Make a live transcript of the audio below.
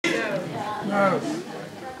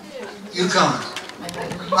You can't.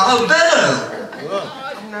 Oh, bellow!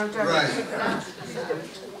 Right.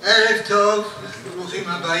 Erev Tov, Bruchim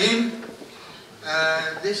Habayim.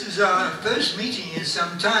 This is our first meeting in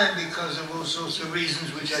some time because of all sorts of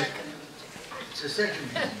reasons which I... It's a second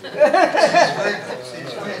meeting.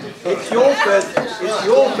 Since when? It's your first. It's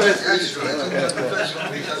your first. That's right. It's not the first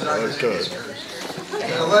one because I was in this coast.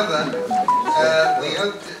 However, we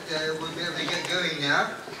hope that we'll be able to get going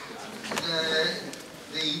now.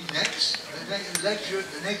 The next lecture,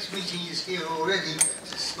 the next meeting is here already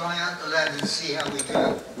to spy out the land and see how we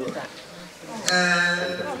go.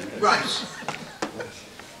 Right.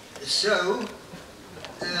 So,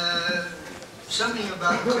 something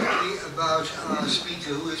quickly about our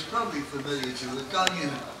speaker, who is probably familiar to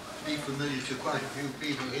Donya, be familiar to quite a few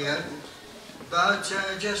people here, but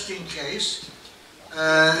just in case,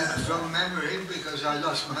 from memory, because I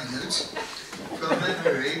lost my notes, from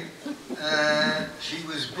memory, she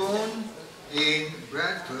was born in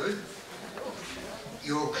Bradford,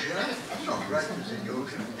 Yorkshire. Not Bradford's in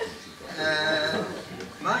Yorkshire.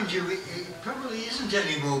 Mind you, it probably isn't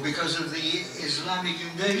anymore because of the Islamic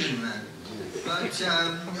invasion there. But,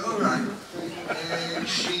 all right.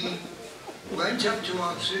 She went up to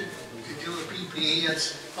Oxford to do a PPE,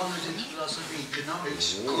 that's Politics, Philosophy,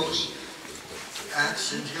 Economics course at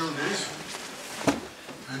St. Hilda's.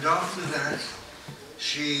 And after that,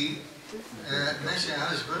 she met her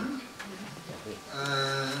husband,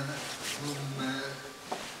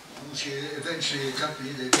 whom she eventually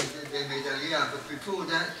accompanied. They made Aliyah, but before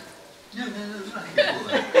that, no, it was nothing before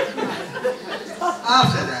that.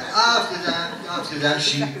 After that,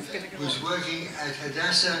 she was working at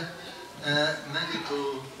Hadassah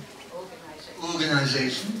Medical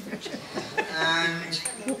Organization and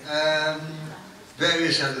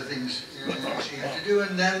various other things she had to do,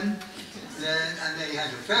 and then they had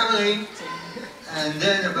a family, and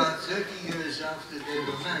then about 30 years after they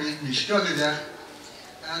were married in Ishtogadach,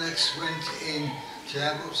 Alex went in to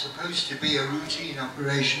have what's supposed to be a routine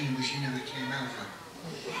operation which he never came out of.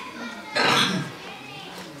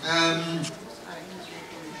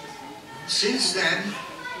 Since then,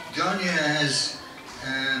 Donya has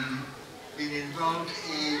been involved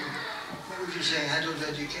in, what would you say, adult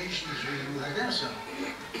education through Hadassah,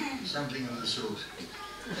 something of the sort.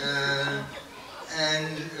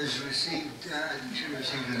 And has received, I think she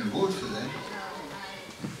received an award for that.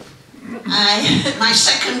 My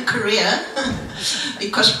second career,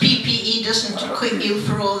 because PPE doesn't equip you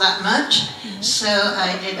for all that much, so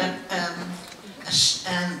I did a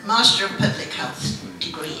Master of Public Health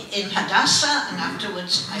degree in Hadassah, and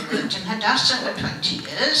afterwards I worked in Hadassah for 20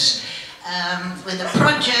 years with a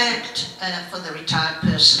project for the retired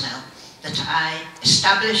personnel that I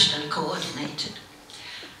established and coordinated.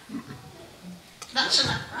 That's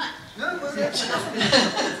enough, right? No, well, that's enough.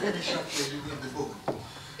 Finish up with the book.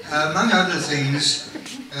 Among other things,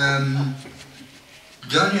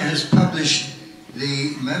 Donya has published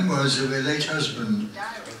the memoirs of her late husband,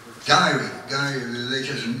 Diary of her late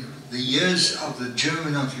husband, the years of the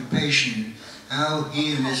German occupation, how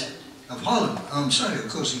he and his, of Holland, oh, I'm sorry, of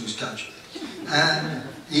course he was Dutch,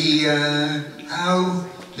 how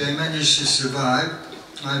they managed to survive.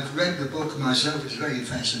 I've read the book myself, it's very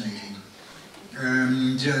fascinating.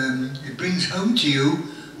 And it brings home to you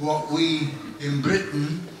what we in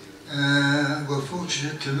Britain were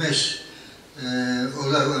fortunate to miss,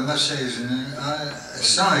 although I must say as an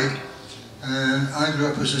aside, I grew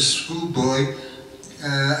up as a schoolboy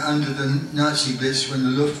under the Nazi Blitz when the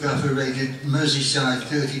Luftwaffe raided Merseyside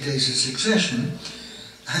 30 days in succession,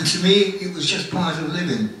 and to me it was just part of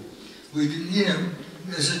living. We didn't, you know,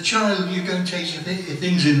 as a child you don't take your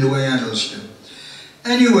things in the way adults do.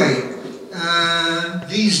 Anyway,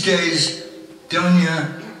 these days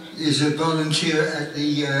Donya is a volunteer at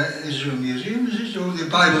the Israel Museum, is it, or the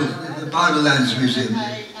Bible Lands Museum?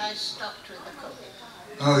 I stopped with the cooking.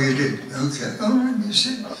 Oh, you did? Okay. Oh, right, you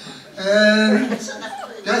see.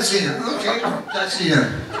 That's enough. Okay, that's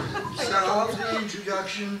enough. So after the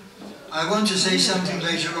introduction, I want to say something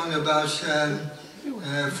later on about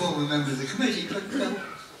former member of the committee, but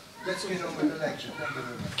let's get on with the lecture.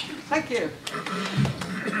 Thank you.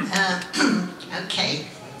 Okay.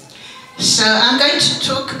 So I'm going to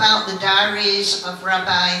talk about the diaries of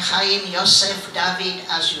Rabbi Haim Yosef David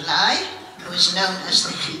Azulai, who is known as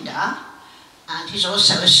the Hida, and he's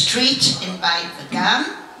also a street in Beit Vegan,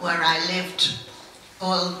 where I lived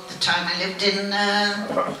all the time I lived in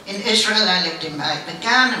Israel. I lived in Beit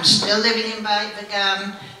Vegan. I'm still living in Beit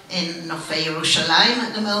Vegan in Nofei Jeruisalem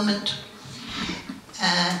at the moment.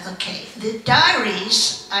 Okay, the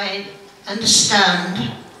diaries, I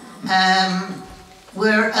understand,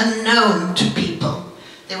 were unknown to people.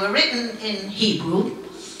 They were written in Hebrew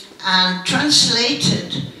and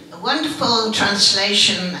translated, a wonderful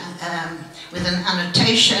translation with an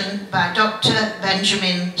annotation by Dr.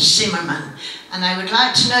 Benjamin Zimmerman. And I would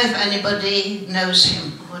like to know if anybody knows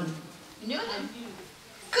him. You know him?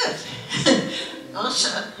 Good.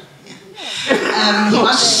 Also, he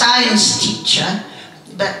was a science teacher,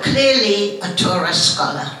 but clearly a Torah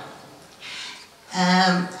scholar.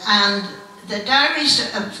 And the diaries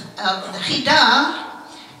of the Hida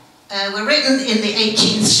were written in the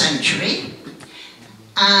 18th century,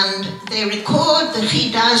 and they record the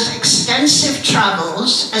Hida's extensive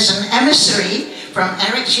travels as an emissary from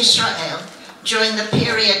Eretz Israel during the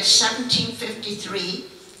period 1753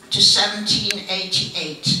 to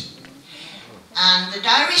 1788. And the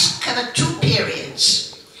diaries cover two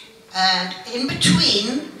periods, and in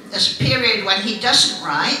between there's a period when he doesn't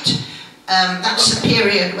write. That's the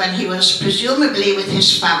period when he was presumably with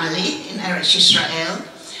his family in Eretz Israel,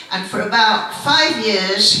 and for about 5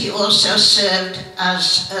 years he also served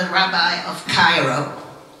as a rabbi of Cairo.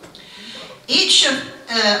 Each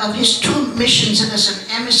of his two missions as an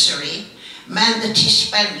emissary meant that he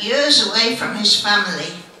spent years away from his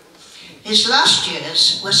family. His last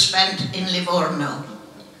years were spent in Livorno.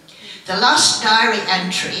 The last diary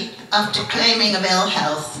entry, after claiming of ill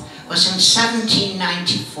health, was in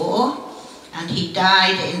 1794, and he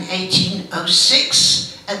died in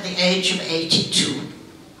 1806 at the age of 82.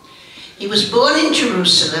 He was born in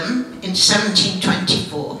Jerusalem in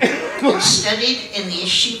 1724 and studied in the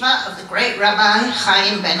yeshiva of the great Rabbi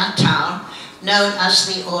Haim ben Attar, known as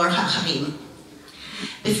the Or HaHaim.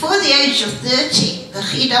 Before the age of 30, the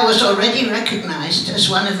Hida was already recognized as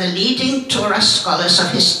one of the leading Torah scholars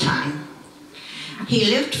of his time. He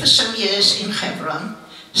lived for some years in Hebron,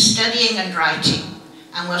 studying and writing,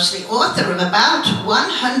 and was the author of about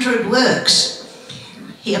 100 works.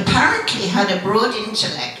 He apparently had a broad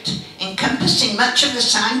intellect, encompassing much of the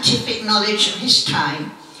scientific knowledge of his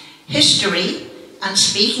time, history, and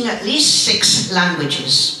speaking at least 6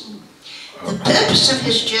 languages. The purpose of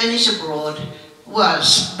his journeys abroad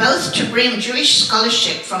was both to bring Jewish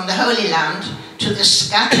scholarship from the Holy Land to the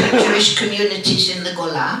scattered Jewish communities in the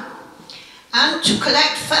Golan, and to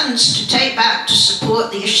collect funds to take back to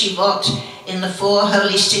support the yeshivot in the 4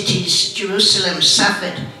 holy cities, Jerusalem,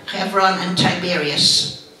 Safed, Hebron, and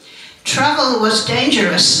Tiberias. Travel was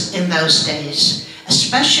dangerous in those days,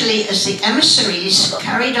 especially as the emissaries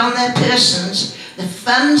carried on their persons the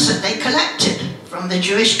funds that they collected from the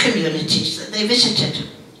Jewish communities that they visited.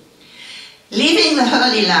 Leaving the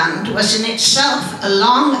Holy Land was in itself a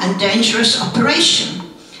long and dangerous operation,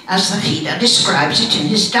 as the Hida describes it in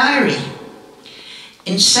his diary.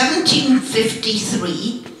 In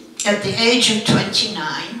 1753, at the age of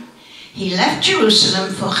 29, he left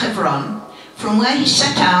Jerusalem for Hebron, from where he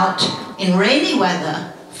set out in rainy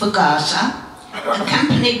weather for Gaza,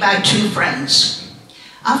 accompanied by 2 friends.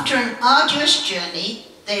 After an arduous journey,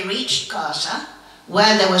 they reached Gaza,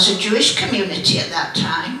 where there was a Jewish community at that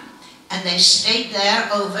time, and they stayed there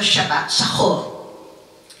over Shabbat Zachor.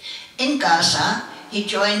 In Gaza, he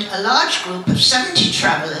joined a large group of 70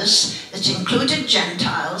 travelers that included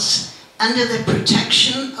Gentiles under the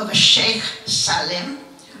protection of a Sheikh Salim,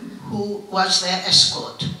 who was their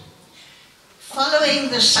escort. Following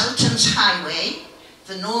the Sultan's highway,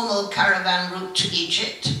 the normal caravan route to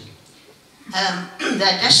Egypt,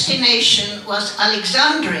 their destination was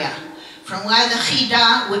Alexandria, from where the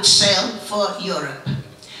Hida would sail for Europe.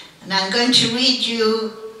 And I'm going to read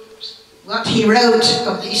you what he wrote,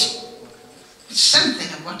 or at least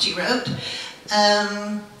something of what he wrote,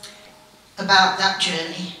 about that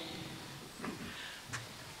journey,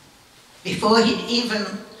 before he'd even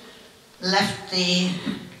left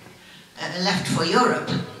for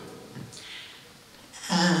Europe.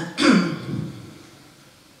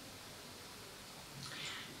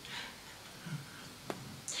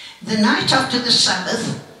 The night after the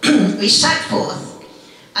Sabbath, we set forth,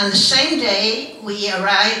 and the same day we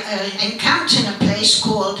encamped in a place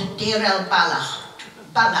called Dir el-Balach,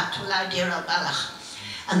 Dir el-Balach.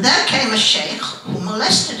 And there came a sheikh who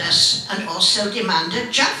molested us and also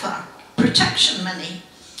demanded Jaffa, protection money.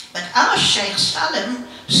 But our Sheikh Salim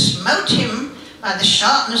smote him by the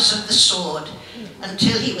sharpness of the sword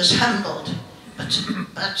until he was humbled. But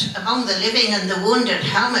among the living and the wounded,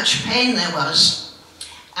 how much pain there was.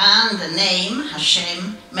 And the name,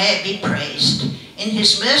 Hashem, may it be praised, in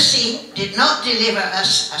his mercy did not deliver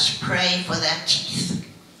us as prey for their teeth.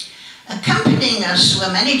 Accompanying us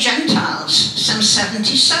were many Gentiles, some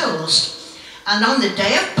 70 souls. And on the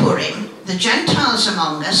day of Purim, the Gentiles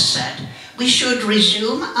among us said, we should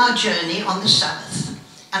resume our journey on the Sabbath.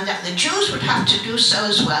 and that the Jews would have to do so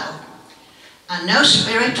as well. And no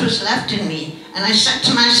spirit was left in me, and I said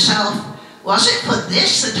to myself, was it for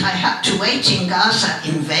this that I had to wait in Gaza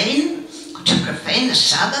in vain, to profane the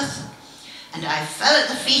Sabbath? And I fell at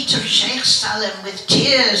the feet of Sheikh Salem with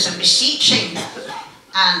tears and beseeching,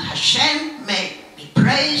 and Hashem, may be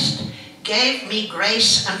praised, gave me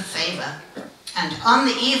grace and favor. And on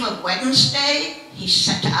the eve of Wednesday, he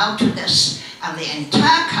set out with us, and the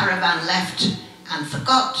entire caravan left and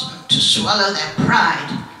forgot to swallow their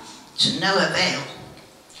pride, to no avail.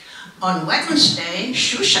 On Wednesday,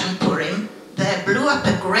 Shushan Purim, there blew up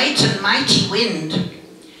a great and mighty wind,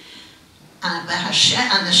 and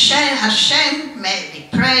Hashem, may it be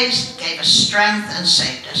praised, gave us strength and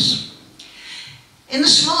saved us. In the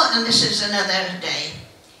small, and this is another day,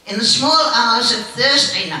 in the small hours of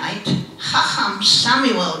Thursday night, Chacham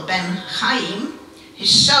Samuel ben Haim, his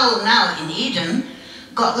soul now in Eden,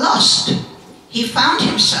 got lost. He found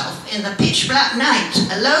himself in the pitch black night,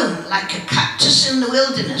 alone like a cactus in the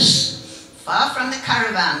wilderness, far from the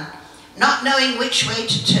caravan, not knowing which way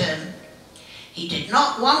to turn. He did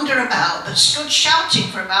not wander about, but stood shouting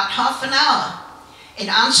for about half an hour. In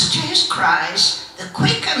answer to his cries, the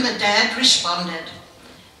quick and the dead responded.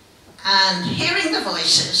 And hearing the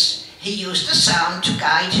voices, he used the sound to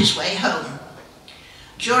guide his way home.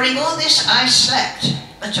 During all this I slept,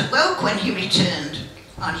 but awoke when he returned.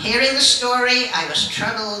 On hearing the story, I was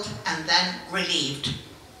troubled and then relieved.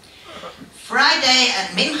 Friday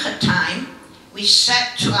at Mincha time, we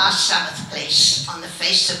set to our Sabbath place on the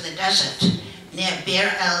face of the desert, near Bir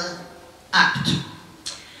el Abd.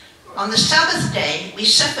 On the Sabbath day, we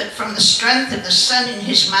suffered from the strength of the sun in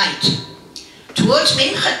his might. Towards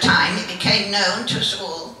Mincha time, it became known to us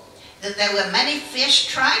all that there were many fierce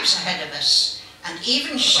tribes ahead of us, and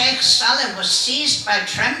even Sheikh Salem was seized by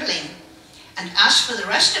trembling. And as for the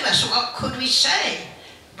rest of us, what could we say?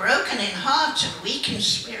 Broken in heart and weak in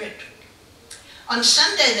spirit. On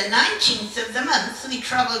Sunday, the 19th of the month, we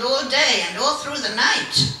travelled all day and all through the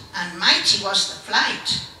night, and mighty was the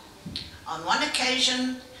flight. On one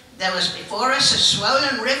occasion, there was before us a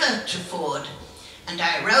swollen river to ford, and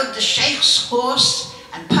I rode the Sheikh's horse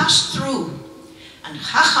and passed through. And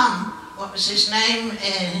Chacham, what was his name?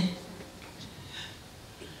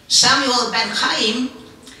 Samuel ben Haim,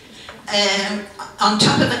 on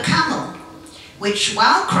top of a camel, which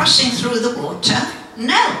while crossing through the water,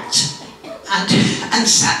 knelt and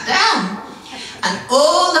sat down, and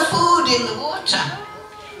all the food in the water,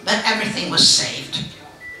 but everything was saved.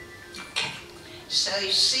 Okay. So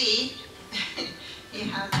you see, you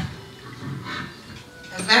have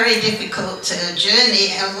a very difficult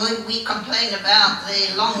journey, and we complain about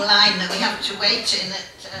the long line that we have to wait in at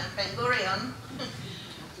Ben Gurion.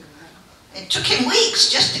 It took him weeks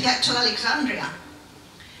just to get to Alexandria.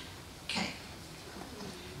 Okay.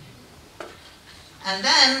 And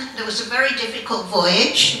then there was a very difficult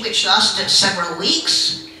voyage which lasted several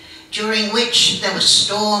weeks, during which there were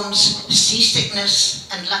storms, seasickness,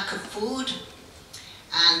 and lack of food.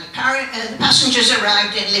 And the passengers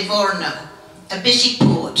arrived in Livorno, a busy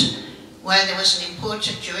port where there was an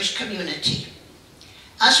important Jewish community.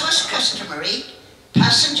 As was customary,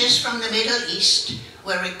 passengers from the Middle East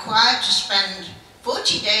were required to spend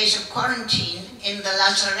 40 days of quarantine in the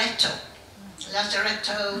Lazaretto,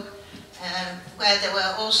 where there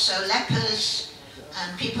were also lepers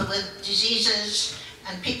and people with diseases,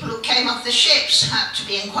 and people who came off the ships had to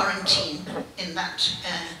be in quarantine in that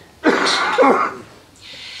hospital.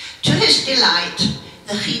 To his delight,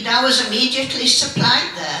 the Hida was immediately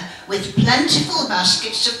supplied there with plentiful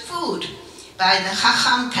baskets of food by the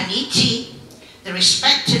Chacham Kaniti, the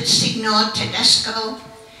respected Signor Tedesco,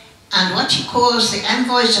 and what he calls the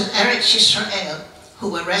envoys of Eretz Yisrael, who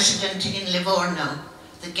were resident in Livorno,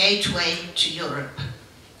 the gateway to Europe.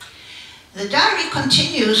 The diary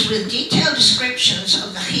continues with detailed descriptions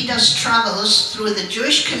of the Hida's travels through the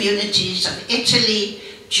Jewish communities of Italy,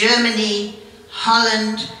 Germany,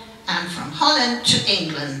 Holland, and from Holland to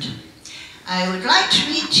England. I would like to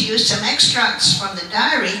read to you some extracts from the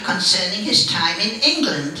diary concerning his time in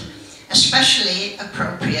England, especially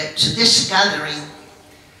appropriate to this gathering.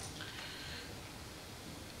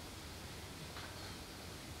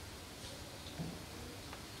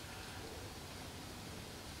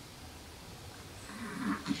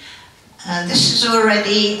 This is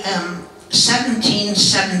already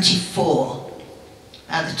 1774,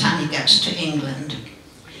 by the time he gets to England.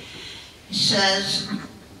 He says,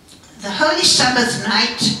 the holy Sabbath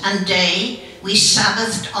night and day we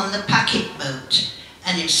Sabbathed on the packet boat,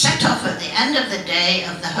 and it set off at the end of the day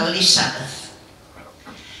of the holy Sabbath.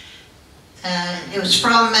 It was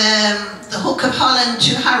from the Hook of Holland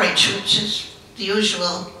to Harwich, which is the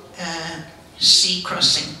usual sea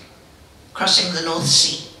crossing the North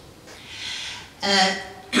Sea.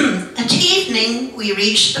 At evening, we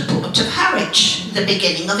reached the port of Harwich, the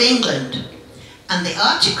beginning of England, and the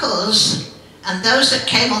articles and those that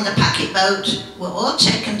came on the packet boat were all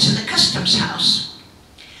taken to the customs house.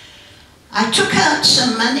 I took out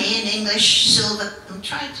some money in English silver. I'm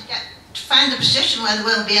trying to find a position where there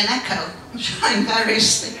won't be an echo. I'm trying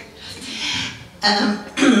various things.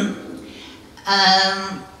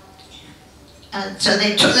 So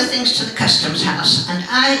they took the things to the customs house, and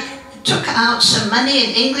I took out some money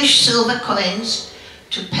in English silver coins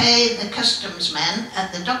to pay the customs men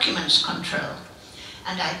at the documents control.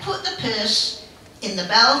 And I put the purse in the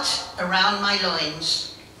belt around my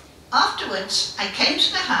loins. Afterwards, I came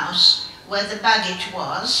to the house where the baggage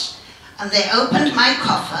was, and they opened my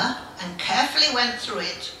coffer and carefully went through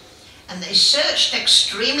it, and they searched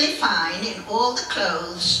extremely fine in all the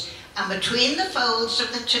clothes and between the folds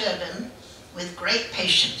of the turban with great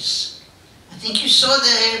patience. I think you saw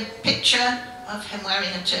the picture of him wearing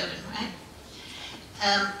a turban, right?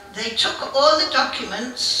 They took all the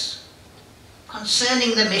documents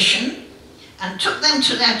concerning the mission and took them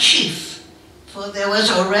to their chief, for there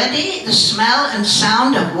was already the smell and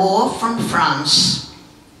sound of war from France.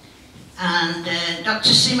 And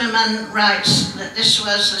Dr. Zimmerman writes that this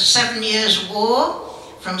was the 7 Years' War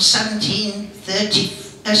from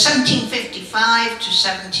 1755 to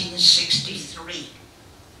 1763.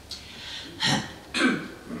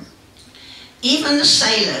 Even the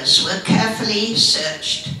sailors were carefully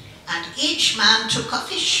searched, and each man took off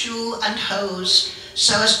his shoe and hose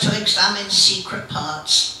so as to examine secret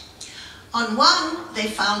parts. On one they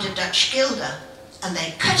found a Dutch guilder, and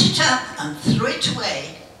they cut it up and threw it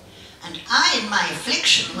away. And I, in my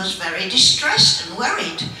affliction, was very distressed and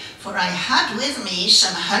worried, for I had with me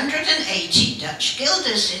some 180 Dutch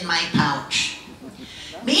guilders in my pouch.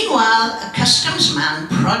 Meanwhile, a customs man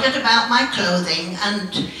prodded about my clothing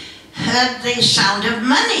and heard the sound of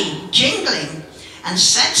money jingling and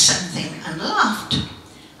said something and laughed.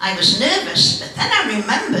 I was nervous, but then I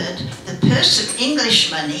remembered the purse of English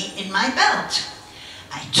money in my belt.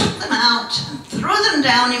 I took them out and threw them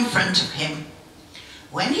down in front of him.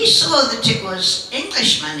 When he saw that it was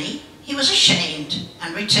English money, he was ashamed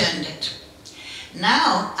and returned it.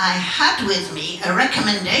 Now I had with me a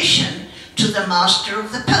recommendation to the master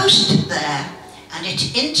of the post there, and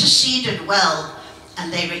it interceded well,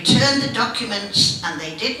 and they returned the documents, and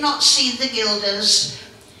they did not see the guilders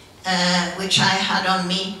which I had on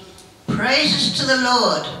me. Praises to the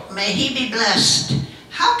Lord, may he be blessed.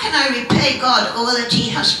 How can I repay God all that he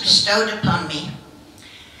has bestowed upon me?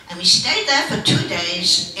 And we stayed there for 2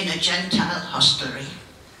 days in a Gentile hostelry.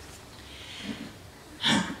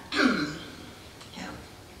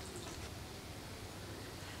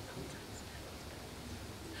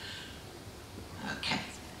 Okay.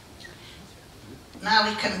 Now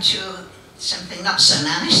we come to something not so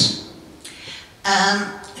nice.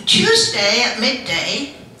 Tuesday at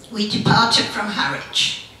midday, we departed from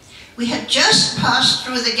Harwich. We had just passed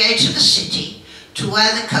through the gate of the city to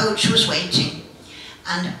where the coach was waiting,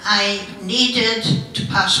 and I needed to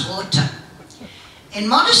pass water. In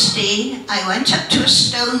modesty, I went up to a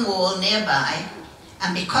stone wall nearby,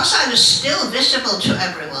 and because I was still visible to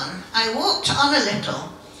everyone, I walked on a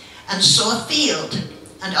little and saw a field,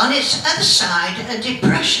 and on its other side a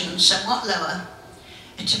depression somewhat lower.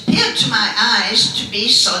 It appeared to my eyes to be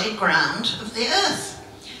solid ground of the earth.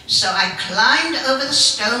 So I climbed over the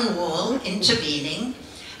stone wall, intervening,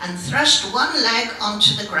 and thrust one leg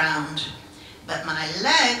onto the ground. But my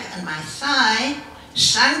leg and my thigh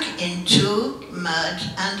sank into mud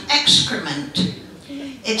and excrement.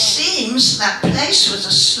 It seems that place was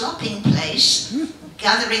a slopping place,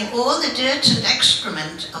 gathering all the dirt and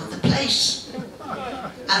excrement of the place.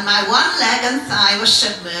 And my one leg and thigh was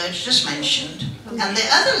submerged, as mentioned, and the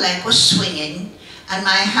other leg was swinging, and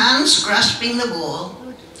my hands grasping the wall,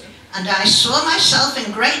 and I saw myself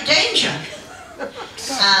in great danger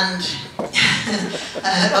and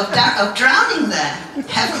of drowning there,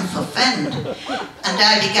 heaven forfend. And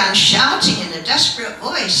I began shouting in a desperate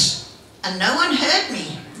voice, and no one heard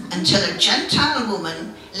me until a Gentile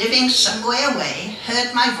woman living some way away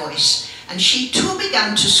heard my voice, and she too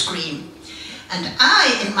began to scream. And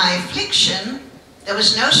I, in my affliction, there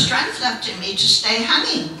was no strength left in me to stay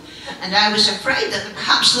hanging, and I was afraid that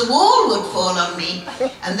perhaps the wall would fall on me,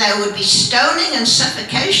 and there would be stoning and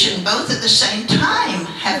suffocation both at the same time,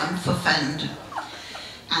 heaven forfend.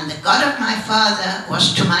 And the God of my father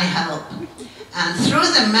was to my help, and through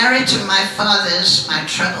the merit of my fathers, my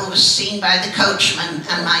trouble was seen by the coachman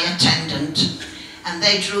and my attendant, and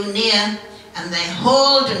they drew near and they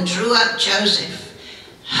hauled and drew up Joseph,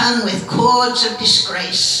 hung with cords of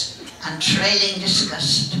disgrace and trailing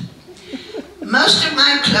disgust. Most of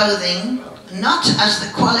my clothing, not as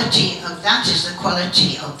the quality of that is the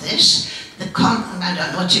quality of this, I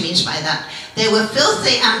don't know what he means by that. They were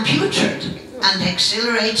filthy and putrid and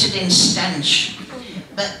exhilarated in stench.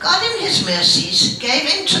 But God in his mercies gave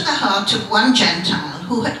into the heart of one Gentile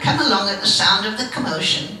who had come along at the sound of the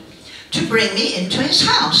commotion to bring me into his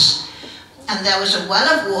house. And there was a well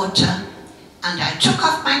of water, and I took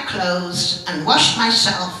off my clothes and washed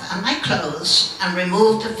myself and my clothes and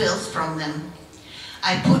removed the filth from them.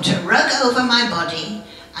 I put a rug over my body,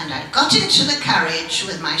 and I got into the carriage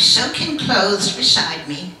with my soaking clothes beside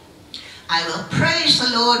me. I will praise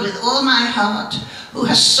the Lord with all my heart, who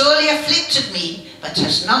has sorely afflicted me, but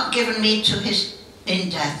has not given me to in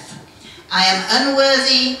death. I am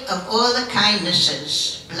unworthy of all the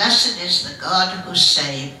kindnesses. Blessed is the God who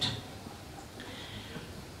saved.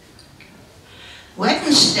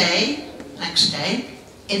 Wednesday, next day,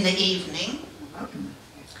 in the evening,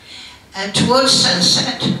 towards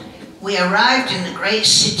sunset, we arrived in the great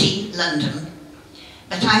city, London.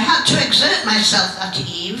 But I had to exert myself that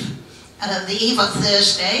eve, the eve of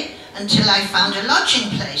Thursday, until I found a lodging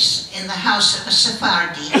place in the house of a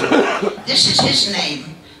Sephardi. This is his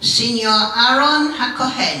name, Signor Aaron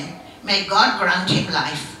HaKohen. May God grant him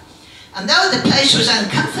life. And though the place was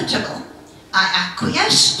uncomfortable, I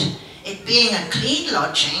acquiesced, it being a clean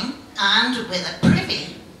lodging and with a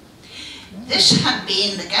privy. This had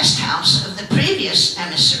been the guest house of the previous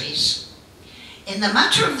emissaries. In the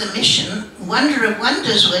matter of the mission, wonder of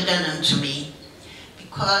wonders were done unto me,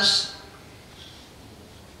 because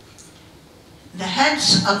the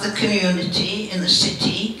heads of the community in the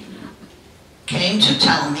city came to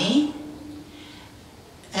tell me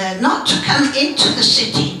not to come into the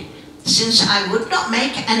city, since I would not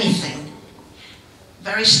make anything.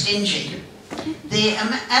 Very stingy. The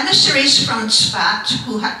emissaries from Tzfat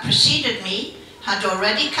who had preceded me had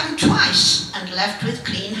already come twice and left with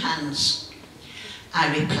clean hands. I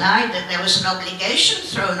replied that there was an obligation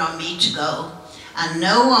thrown on me to go, and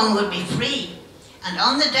no one would be free. And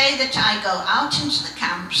on the day that I go out into the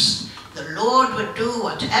camps, the Lord would do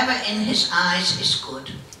whatever in his eyes is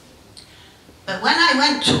good. But when I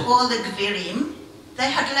went to all the Gvirim,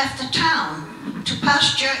 they had left the town to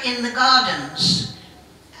pasture in the gardens,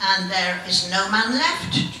 and there is no man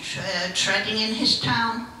left treading in his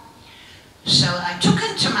town. So I took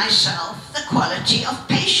unto myself the quality of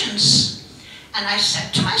patience, and I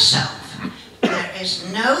said to myself, there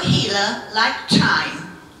is no healer like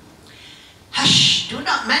time. Hush, do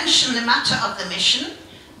not mention the matter of the mission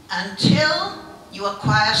until you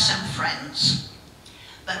acquire some friends.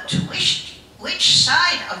 But to which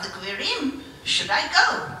side of the Gvirim should I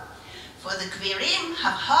go? For the Gvirim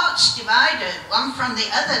have hearts divided, one from the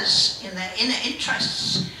others, in their inner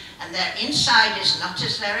interests, and their inside is not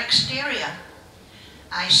as their exterior.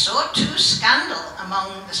 I saw too scandal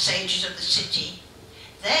among the sages of the city.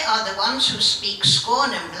 They are the ones who speak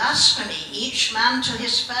scorn and blasphemy, each man to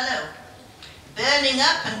his fellow, burning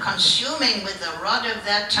up and consuming with the rod of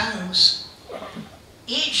their tongues.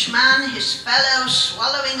 Each man his fellow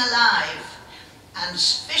swallowing alive, and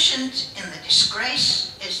sufficient in the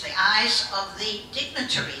disgrace is the eyes of the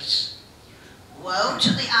dignitaries. Woe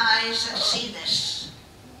to the eyes that see this,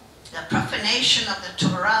 the profanation of the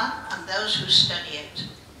Torah and those who study it.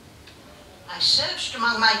 I searched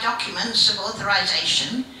among my documents of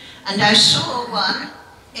authorization, and I saw one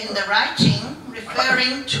in the writing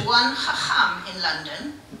referring to one Chacham in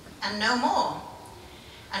London, and no more.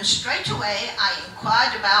 And straight away I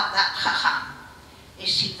inquired about that Chacham.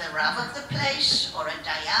 Is he the Rav of the place, or a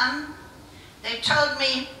Dayan? They told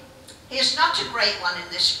me, he is not a great one in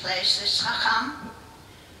this place, this Chacham.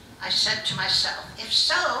 I said to myself, if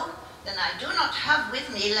so, then I do not have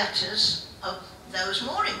with me letters of those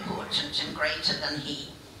more important and greater than he.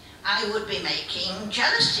 I would be making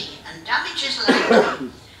jealousy and damages likely,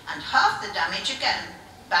 and half the damage again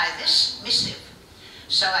by this missive.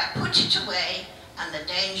 So I put it away, and the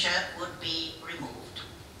danger would be removed.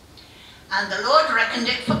 And the Lord reckoned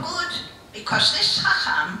it for good, because this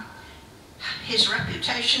Chacham, his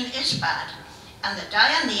reputation is bad, and the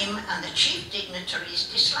Dayanim and the chief dignitaries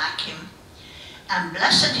dislike him. And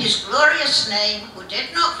blessed his glorious name, who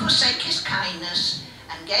did not forsake his kindness,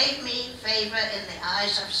 and gave me favor in the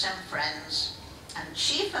eyes of some friends, and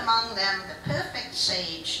chief among them the perfect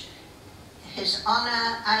sage, his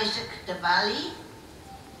honor Isaac de Valley,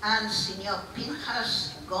 and Signor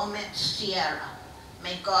Pinchas Gomez Sierra.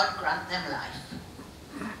 May God grant them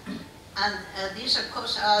life. And these, of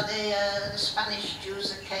course, are the Spanish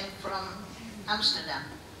Jews that came from Amsterdam.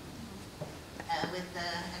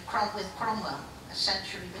 with Cromwell a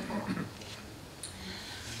century before.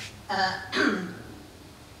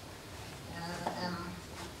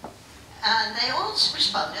 And they all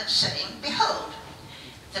responded saying, "Behold,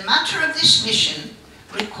 the matter of this mission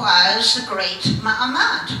requires the great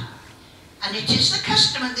ma'amad, and it is the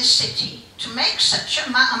custom of this city to make such a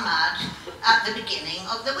ma'amad at the beginning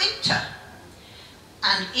of the winter.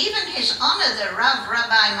 And even His Honor, the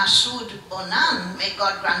Rabbi Masood Bonan, may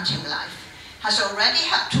God grant him life, has already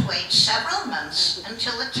had to wait several months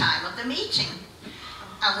until the time of the meeting,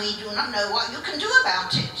 and we do not know what you can do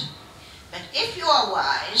about it. But if you are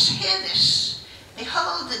wise, hear this.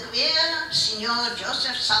 Behold, the Gwir Signor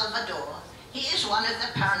Joseph Salvador, he is one of the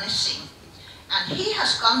Parnasim, and he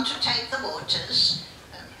has gone to take the waters,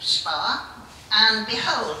 Spa, and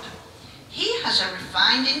behold, he has a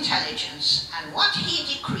refined intelligence, and what he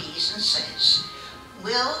decrees and says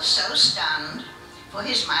will so stand, for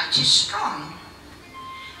his might is strong.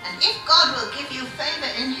 And if God will give you favor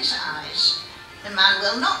in his eyes, the man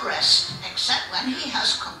will not rest, except when he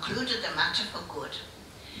has concluded the matter for good.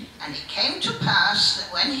 And it came to pass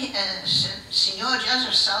that when Signor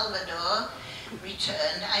Joseph Salvador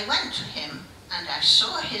returned, I went to him, and I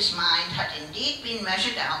saw his mind had indeed been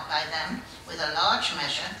measured out by them with a large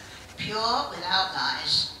measure, pure without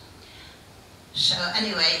lies. So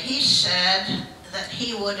anyway, he said that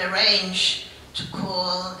he would arrange to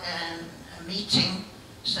call a meeting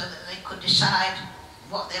so that they could decide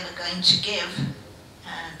what they were going to give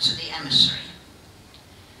to the emissary.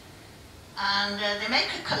 And they make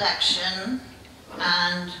a collection,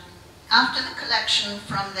 and after the collection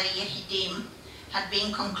from the Yehidim had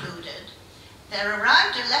been concluded, there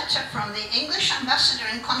arrived a letter from the English ambassador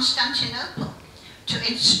in Constantinople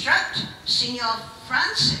to instruct Signor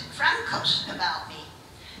Francos about me.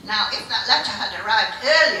 Now, if that letter had arrived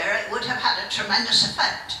earlier, it would have had a tremendous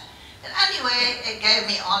effect. But anyway, it gave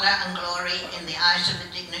me honor and glory in the eyes of the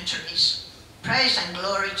dignitaries. Praise and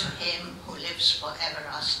glory to him who lives for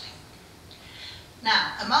everlasting.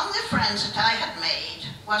 Now, among the friends that I had made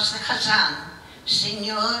was the Chazan,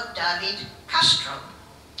 Signor David Castro,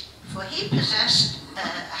 for he possessed a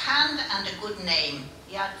hand and a good name,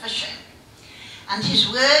 Yad Vashem, and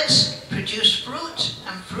his words produced fruit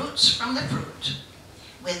and fruits from the fruit,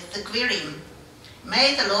 with the Gvirim.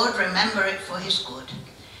 May the Lord remember it for his good.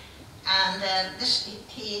 And this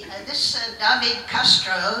David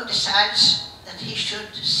Castro decides that he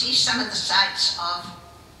should see some of the sights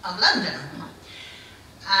of London.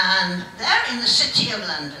 And there in the city of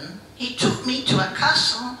London, he took me to a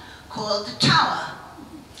castle called the Tower.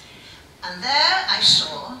 And there I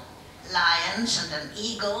saw lions and an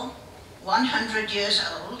eagle, 100 years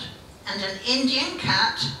old, and an Indian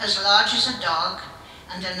cat as large as a dog,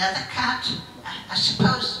 and another cat, I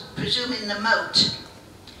presume in the moat.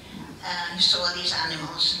 He saw these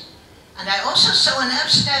animals. And I also saw an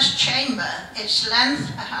upstairs chamber, its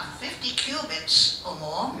length perhaps 50 cubits or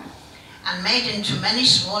more, and made into many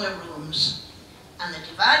smaller rooms. And the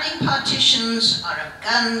dividing partitions are of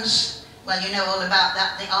guns. Well, you know all about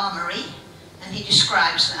that, the armory, and he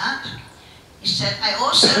describes that. He said, I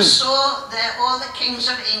also saw there all the kings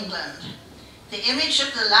of England, the image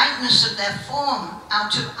of the likeness of their form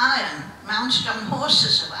out of iron, mounted on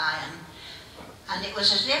horses of iron. And it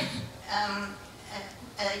was as if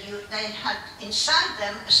they had inside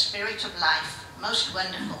them a spirit of life, most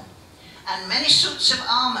wonderful, and many suits of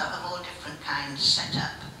armor of all different kinds set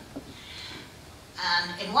up.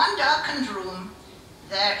 And in one darkened room,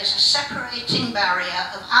 there is a separating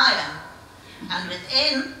barrier of iron, and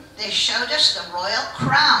within they showed us the royal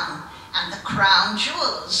crown and the crown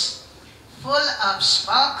jewels, full of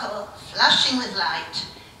sparkle, flashing with light,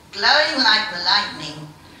 glowing like the lightning,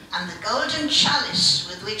 and the golden chalice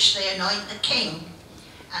with which they anoint the king,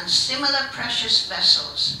 and similar precious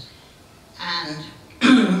vessels, and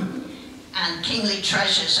kingly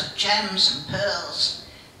treasures of gems and pearls.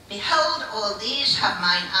 Behold, all these have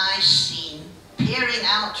mine eyes seen, peering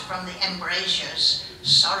out from the embrasures,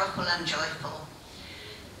 sorrowful and joyful.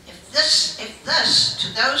 If thus,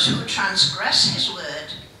 to those who transgress his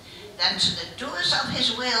word, then to the doers of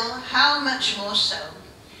his will, how much more so?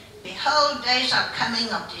 Behold, days are coming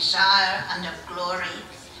of desire and of glory,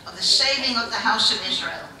 of the saving of the house of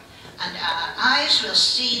Israel, and our eyes will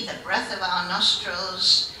see the breath of our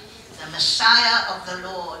nostrils, the Messiah of the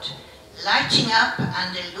Lord, lighting up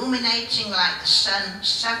and illuminating like the sun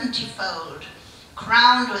 70-fold,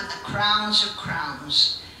 crowned with the crowns of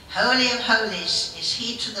crowns. Holy of holies is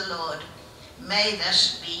he to the Lord. May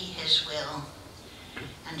this be his will.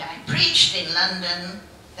 And I preached in London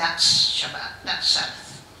that Shabbat, that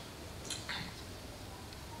Sabbath. Okay.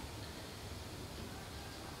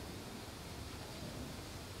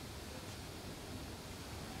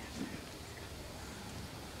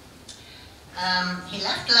 He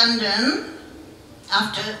left London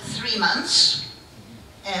after 3 months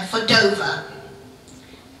for Dover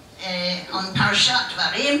on Parashat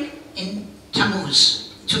Dvarim in Tammuz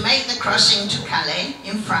to make the crossing to Calais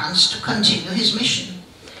in France to continue his mission.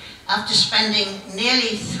 After spending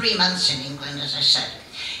nearly 3 months in England, as I said.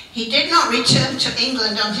 He did not return to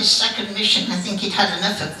England on his second mission. I think he'd had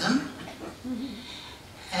enough of them.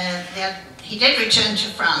 He did return to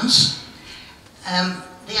France.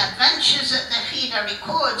 The adventures that the Hida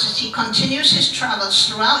records as he continues his travels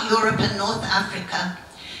throughout Europe and North Africa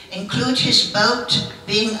include his boat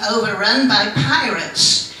being overrun by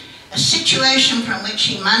pirates, a situation from which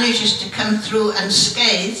he manages to come through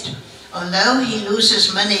unscathed, although he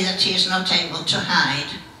loses money that he is not able to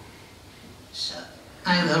hide. So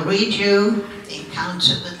I will read you the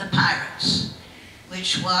encounter with the pirates,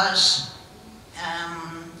 which was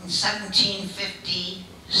in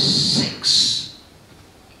 1756.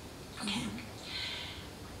 Okay.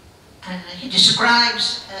 He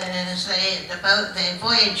describes the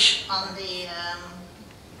voyage on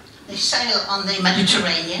they sail on the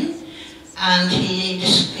Mediterranean. And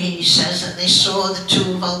he says that they saw the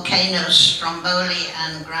two volcanoes, Stromboli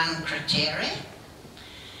and Grand Cratere.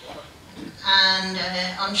 And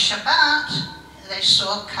on Shabbat, they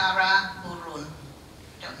saw Kara Burun.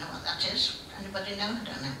 Don't know what that is. Anybody know? I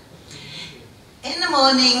don't know. In the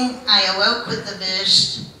morning, I awoke with the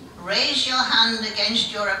verse, "Raise your hand against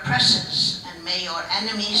your oppressors, and may your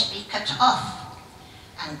enemies be cut off."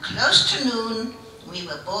 And close to noon, we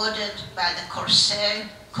were boarded by the corsair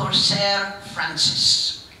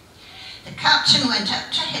Francis. The captain went up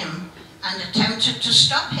to him and attempted to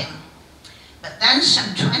stop him, but then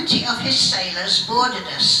some 20 of his sailors boarded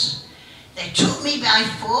us. They took me by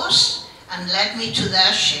force and led me to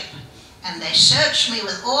their ship, and they searched me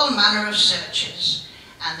with all manner of searches,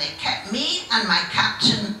 and they kept me and my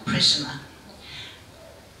captain prisoner.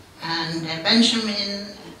 And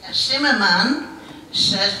Benjamin Zimmerman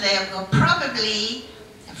says they were probably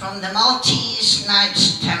from the Maltese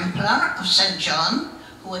Knights Templar of St. John,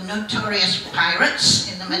 who were notorious pirates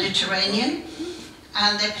in the Mediterranean,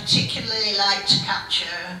 and they particularly liked to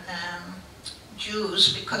capture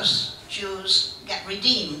Jews because Jews get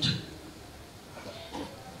redeemed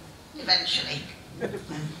eventually.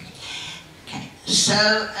 Okay,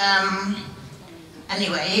 so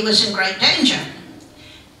anyway, he was in great danger.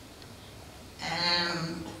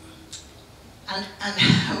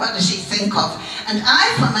 And what does he think of? "And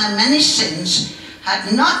I, for my many sins,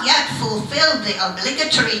 had not yet fulfilled the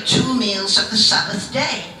obligatory 2 meals of the Sabbath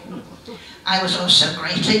day. I was also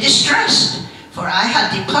greatly distressed, for I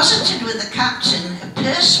had deposited with the captain a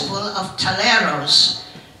purse full of taleros,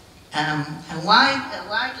 a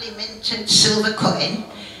widely minted silver coin,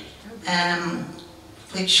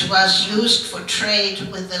 which was used for trade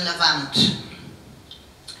with the Levant.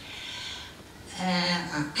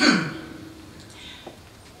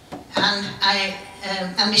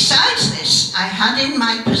 And besides this, I had in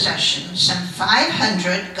my possession some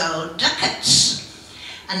 500 gold ducats.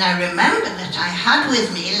 And I remember that I had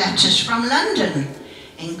with me letters from London,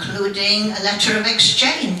 including a letter of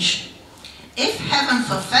exchange. If heaven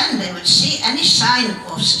forfend they would see any sign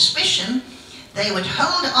of suspicion, they would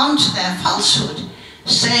hold on to their falsehood,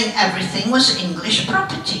 saying everything was English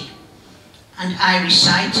property." And I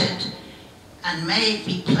recited, "And may it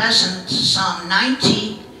be pleasant," Psalm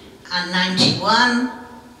 90 and 91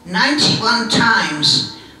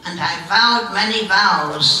 times, "and I vowed many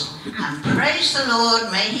vows, and praise the Lord,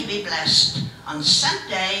 may he be blessed. On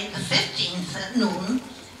Sunday, the 15th at noon,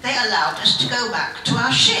 they allowed us to go back to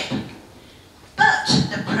our ship. But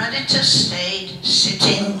the predators stayed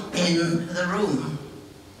sitting in the room,"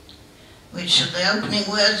 which are the opening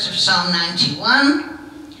words of Psalm 91,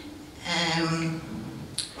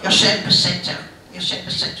 Yosef Beseter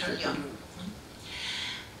Elyon.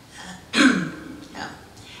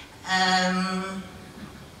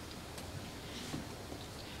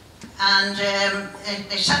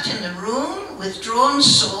 They sat in the room with drawn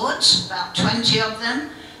swords, about 20 of them,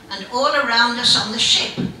 and all around us on the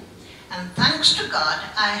ship. And thanks to God,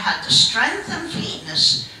 I had the strength and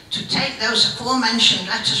fleetness to take those aforementioned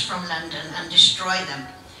letters from London and destroy them.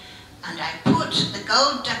 And I put the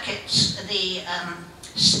gold ducats, the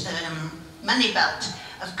money belt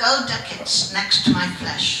of gold ducats next to my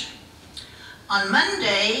flesh. On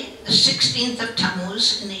Monday, the 16th of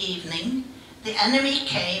Tammuz in the evening, the enemy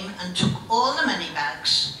came and took all the money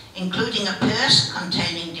bags, including a purse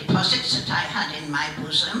containing deposits that I had in my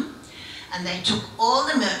bosom, and they took all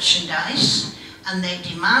the merchandise, and they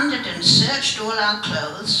demanded and searched all our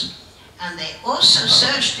clothes, and they also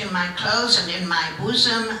searched in my clothes and in my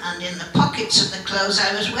bosom and in the pockets of the clothes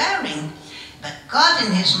I was wearing, But God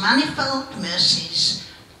in his manifold mercies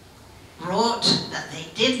wrought that they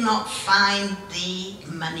did not find the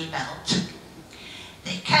money belt.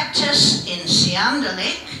 They kept us in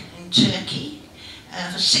Siyanderlik in Turkey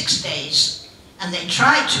for 6 days, and they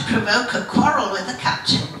tried to provoke a quarrel with the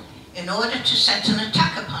captain in order to set an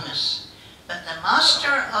attack upon us. But the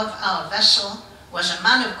master of our vessel was a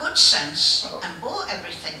man of good sense and bore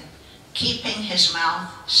everything, keeping his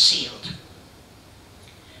mouth sealed.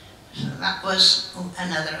 So that was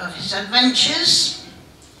another of his adventures.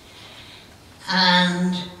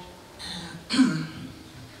 And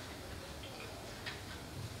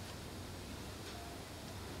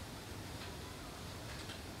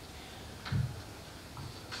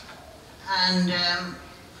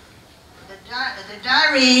the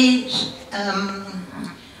diaries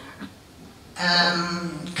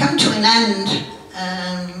come to an end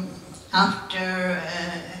after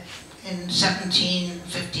in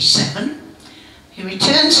 1757. He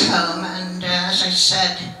returns home, and as I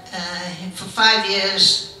said, for 5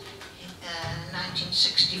 years,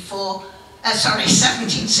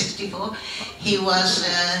 1764, he was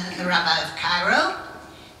the Rabbi of Cairo,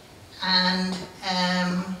 and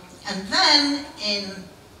then in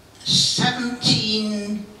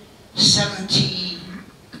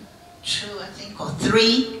 1772, I think, or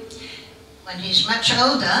 3, when he's much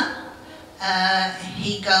older,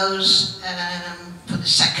 he goes for the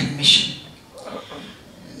second mission.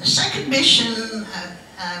 The second mission,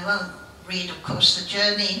 I won't read, of course, the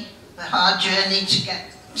journey, the hard journey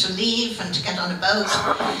to leave and to get on a boat,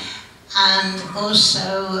 and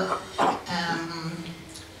also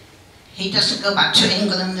he doesn't go back to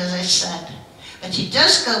England, as I said, but he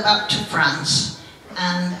does go back to France,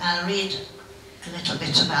 and I'll read a little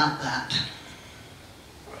bit about that.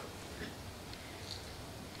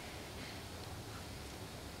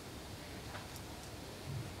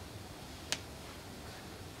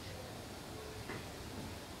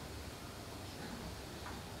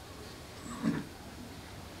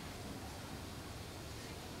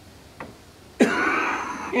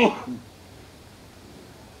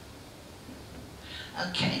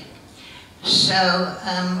 Okay, so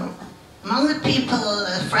among the people,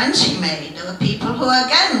 friends he made, there were people who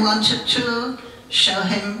again wanted to show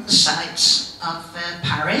him the sights of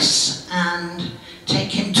Paris and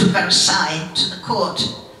take him to Versailles, to the court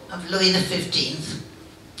of Louis XV.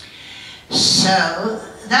 So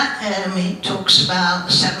that he talks about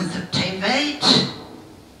the 7th of Tevet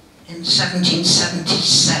in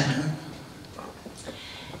 1777.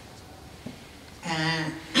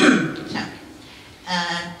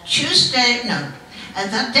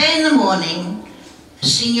 That day in the morning,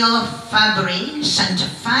 Signor Fabri sent a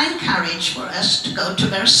fine carriage for us to go to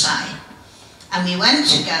Versailles, and we went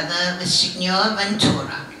together with Signor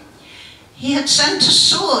Ventura. He had sent a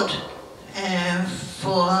sword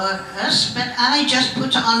for us, but I just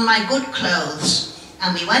put on my good clothes,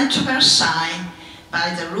 and we went to Versailles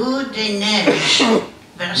by the Rue des Neiges,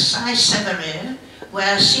 Versailles-Severin,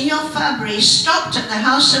 where Signor Fabri stopped at the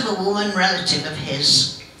house of a woman relative of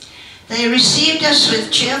his. They received us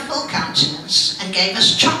with cheerful countenance and gave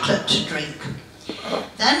us chocolate to drink.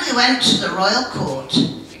 Then we went to the royal court.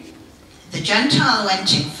 The Gentile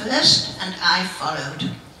went in first, and I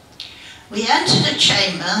followed. We entered a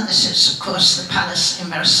chamber. This is, of course, the palace in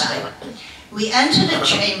Versailles. We entered a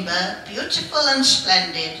chamber, beautiful and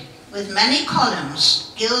splendid, with many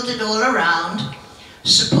columns, gilded all around,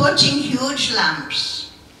 supporting huge lamps.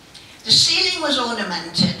 The ceiling was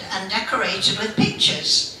ornamented and decorated with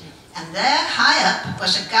pictures. And there, high up,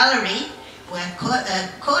 was a gallery where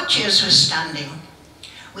courtiers were standing.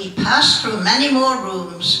 We passed through many more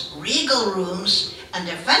rooms, regal rooms, and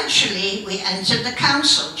eventually we entered the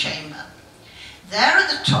council chamber. There at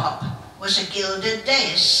the top was a gilded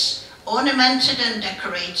dais, ornamented and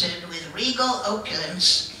decorated with regal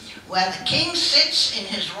opulence, where the king sits in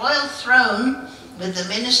his royal throne with the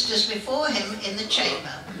ministers before him in the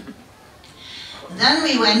chamber. Then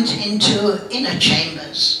we went into inner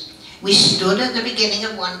chambers. We stood at the beginning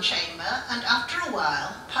of one chamber, and after a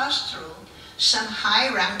while passed through some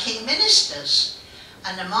high-ranking ministers,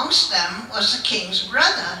 and amongst them was the king's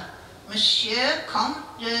brother, Monsieur Comte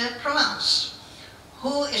de Provence,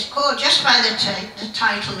 who is called just by the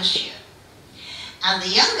title Monsieur, and the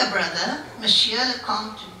younger brother, Monsieur le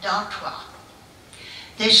Comte d'Artois.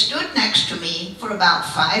 They stood next to me for about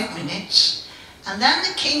 5 minutes, and then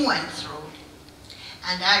the king went through,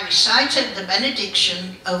 and I recited the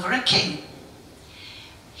benediction over a king.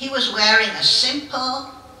 He was wearing a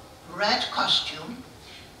simple red costume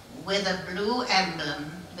with a blue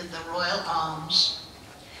emblem with the royal arms.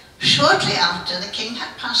 Shortly after the king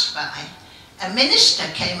had passed by, a minister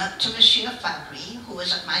came up to Monsieur Fabry, who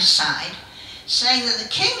was at my side, saying that the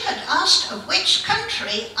king had asked of which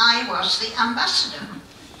country I was the ambassador.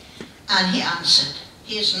 And he answered,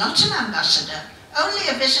 "He is not an ambassador, only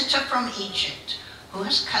a visitor from Egypt, who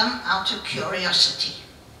has come out of curiosity."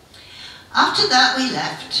 After that we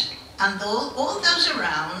left, and all those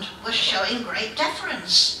around were showing great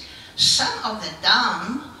deference. Some of the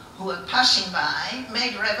dames who were passing by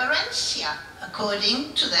made reverencia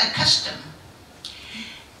according to their custom.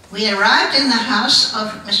 We arrived in the house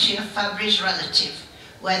of Monsieur Fabry's relative,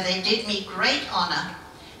 where they did me great honor.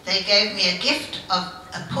 They gave me a gift of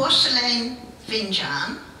a porcelain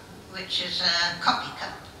finjan, which is a coffee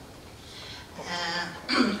cup,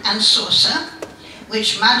 and saucer,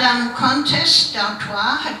 which Madame Comtesse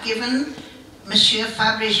d'Artois had given Monsieur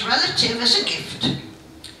Fabry's relative as a gift.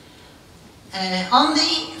 On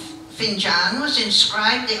the finjan was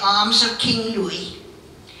inscribed the arms of King Louis.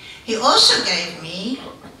 He also gave me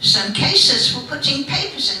some cases for putting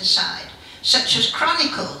papers inside, such as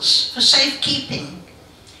chronicles for safekeeping.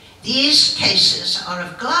 These cases are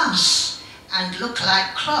of glass and look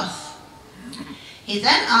like cloth. He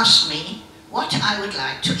then asked me what I would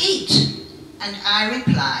like to eat, and I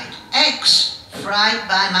replied, eggs fried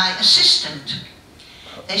by my assistant.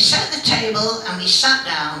 They set the table and we sat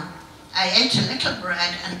down. I ate a little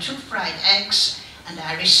bread and 2 fried eggs, and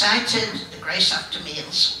I recited the grace after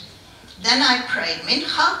meals. Then I prayed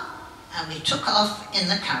mincha, and we took off in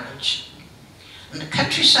the carriage. And the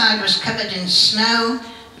countryside was covered in snow,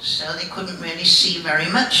 so they couldn't really see very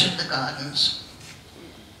much of the gardens.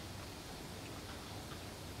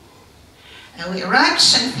 And we arrived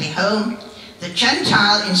safely home. The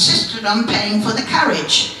Gentile insisted on paying for the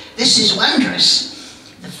carriage. This is wondrous,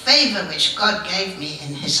 the favor which God gave me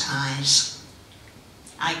in his eyes.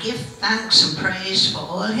 I give thanks and praise for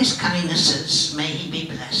all his kindnesses. May he be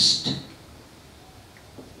blessed.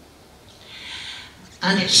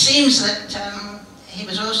 And it seems that he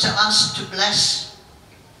was also asked to bless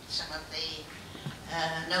some of the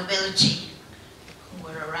nobility who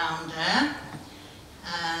were around there,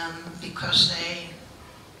 because they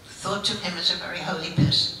thought of him as a very holy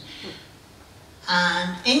person.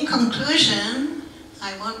 And in conclusion,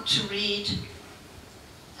 I want to read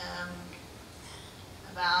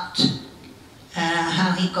about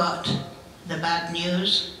how he got the bad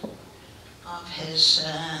news of his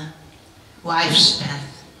wife's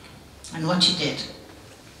death and what he did.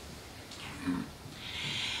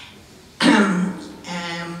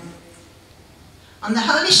 On the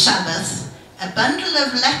Holy Sabbath, a bundle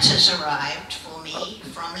of letters arrived for me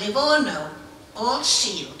from Livorno, all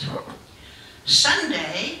sealed.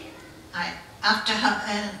 Sunday,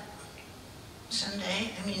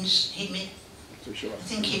 Sunday, I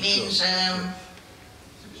think he means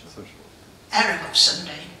Erev of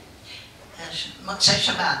Sunday, Motzei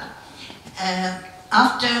Shabbat.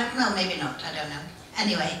 No, maybe not, I don't know.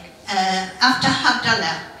 Anyway, after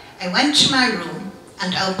Havdalah, I went to my room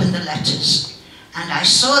and opened the letters. And I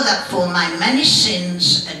saw that for my many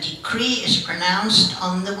sins a decree is pronounced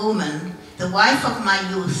on the woman, the wife of my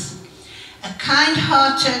youth, a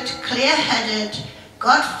kind-hearted, clear-headed,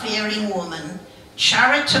 God-fearing woman,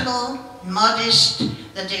 charitable, modest,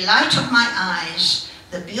 the delight of my eyes,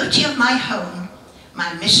 the beauty of my home,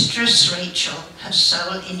 my mistress Rachel, her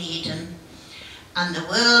soul in Eden. And the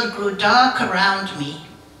world grew dark around me.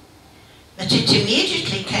 But it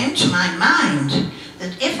immediately came to my mind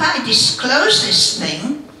that if I disclose this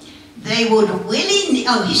thing, they would willingly,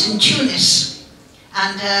 he's in Tunis,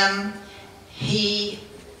 and he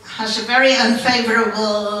has a very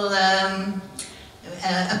unfavorable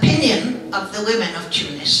opinion of the women of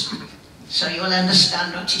Tunis. So you'll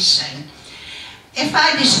understand what he's saying. If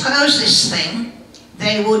I disclose this thing,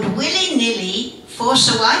 they would willy-nilly force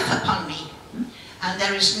a wife upon me, and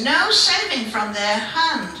there is no saving from their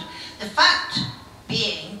hand. The fact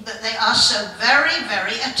being that they are so very,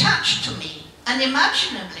 very attached to me,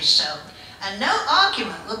 unimaginably so, and no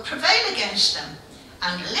argument will prevail against them,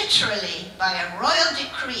 and literally by a royal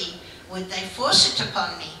decree would they force it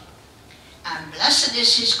upon me. And blessed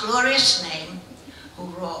is his glorious name, who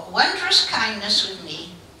wrought wondrous kindness with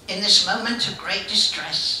me in this moment of great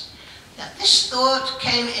distress, that this thought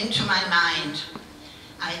came into my mind.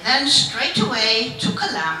 I then straightway took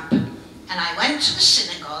a lamp, and I went to the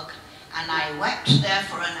synagogue, and I wept there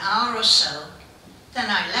for an hour or so. Then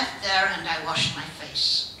I left there and I washed my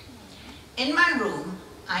face. In my room,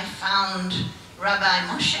 I found Rabbi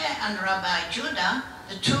Moshe and Rabbi Judah,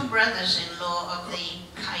 the 2 brothers-in-law of the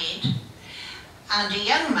Kaid, and a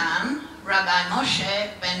young man, Rabbi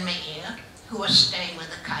Moshe ben Meijer, who was staying with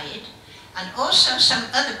the Kaid, and also some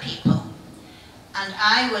other people. and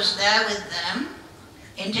I was there with them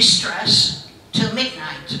in distress till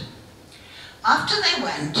midnight. After they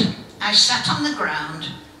went, I sat on the ground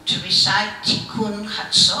to recite Tikkun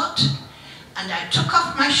Chatzot, and I took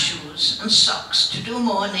off my shoes and socks to do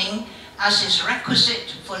mourning as is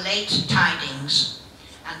requisite for late tidings.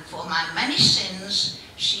 And for my many sins,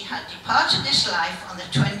 she had departed this life on the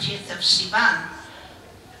 20th of Sivan.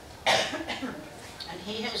 And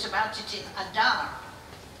he hears about it in Adar.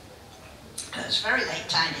 It's very late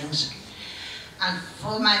tidings. And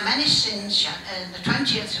for my many sins, the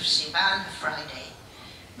 20th of Sivan, a Friday,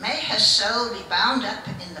 may her soul be bound up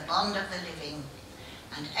in the bond of the living.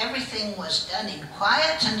 And everything was done in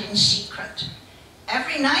quiet and in secret.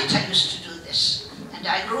 Every night I used to do this, and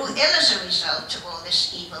I grew ill as a result of all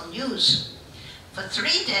this evil news. For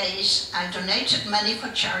 3 days I donated money for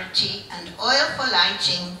charity and oil for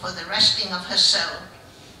lighting for the resting of her soul.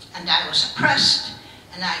 And I was oppressed,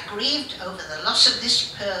 and I grieved over the loss of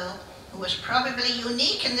this pearl, who was probably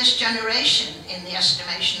unique in this generation in the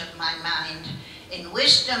estimation of my mind, in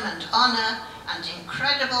wisdom and honor and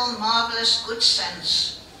incredible, marvelous good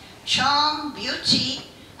sense, charm, beauty,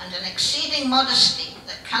 and an exceeding modesty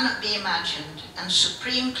that cannot be imagined, and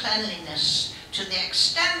supreme cleanliness, to the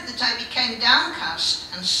extent that I became downcast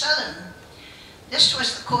and sullen. This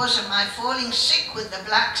was the cause of my falling sick with the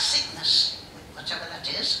black sickness, whatever that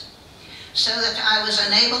is, so that I was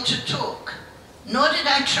unable to talk, nor did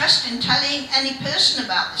I trust in telling any person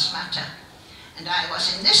about this matter. And I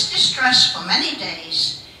was in this distress for many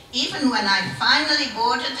days, even when I finally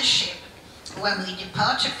boarded the ship. When we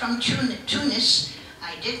departed from Tunis,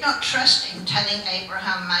 I did not trust in telling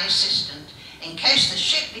Abraham, my assistant, in case the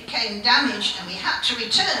ship became damaged and we had to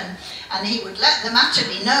return, and he would let the matter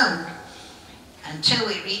be known, until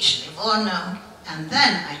we reached Livorno, and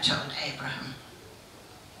then I told Abraham.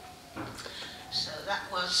 So that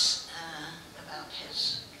was about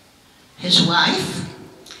his wife.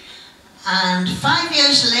 And 5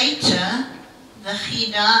 years later, the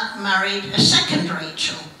Hida married a second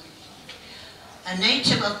Rachel, a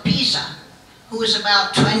native of Pisa, who was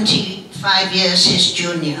about 25 years his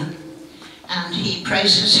junior. And he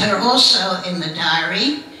praises her also in the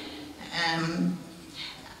diary.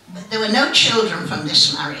 But there were no children from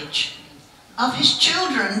this marriage. Of his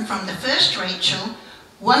children from the first Rachel,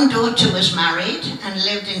 one daughter was married and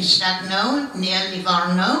lived in Stagno, near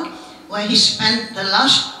Livorno, where he spent the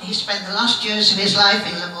last years of his life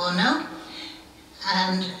in Livorno.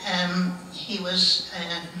 And he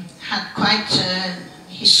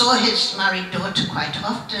saw his married daughter quite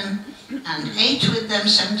often and ate with them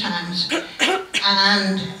sometimes.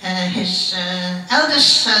 And his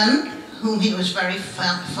eldest son, whom he was very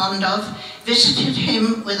fond of, visited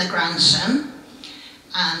him with a grandson,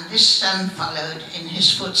 and this son followed in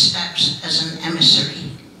his footsteps as an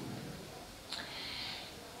emissary.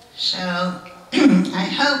 So I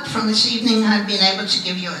hope from this evening I've been able to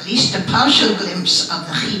give you at least a partial glimpse of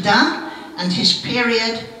the Hida and his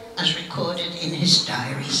period as recorded in his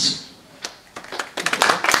diaries.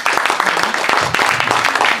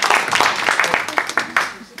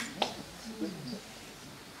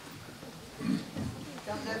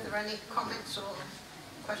 Don't know if there are any comments or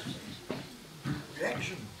questions.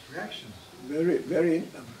 Reactions. Very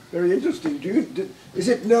interesting. Is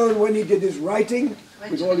it known when he did his writing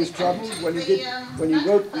with all his troubles? When he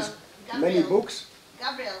wrote this many books?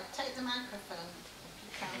 Gabriel, take the microphone.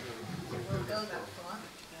 We'll go that far.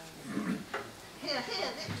 Here.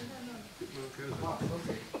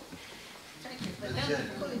 Take it, but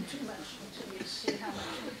don't pull it too much until you see how much.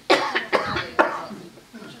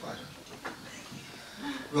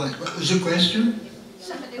 Right, what was the question?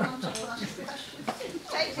 Somebody wants to ask a question.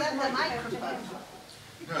 Take them the microphone.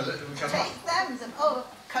 No, let them come up. Take them.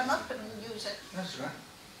 Come up and use it. That's right.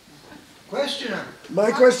 Questioner.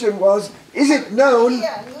 My question was, is it known?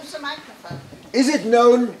 Here, use the microphone. Is it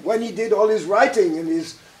known when he did all his writing and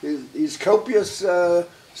his copious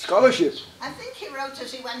scholarship? I think he wrote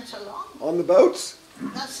as he went along. On the boats?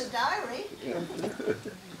 That's a diary. Yeah.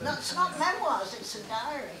 No, it's not memoirs, it's a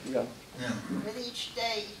diary. Yeah. With each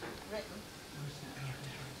day written.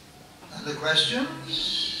 Other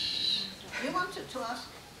questions? You wanted to ask?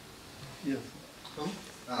 Yes. Oh.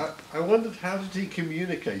 I wondered, how did he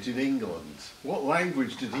communicate in England? What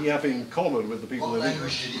language did he have in common with the people What of England?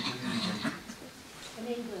 language did he communicate? In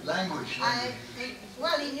England. Language.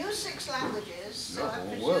 Well, he knew 6 languages, so I Oh,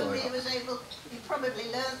 presume well, he was able, he probably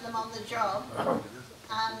learned them on the job.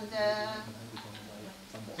 And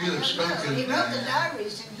He would have spoken. he wrote the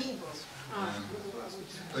diaries in Hebrew.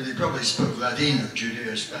 But he probably spoke Ladino,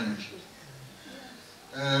 Judeo-Spanish.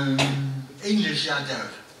 English, I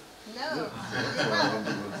doubt. No. Well, on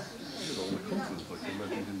the continent.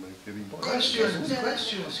 Questions,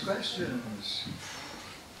 questions, questions.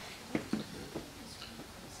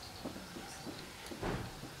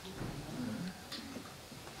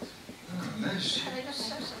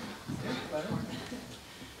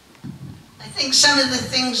 I think some of the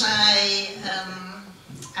things I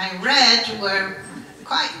read were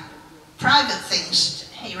quite private things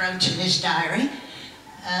he wrote in his diary,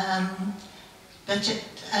 but it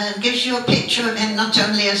gives you a picture of him not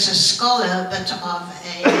only as a scholar but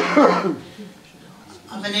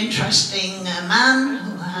of an interesting man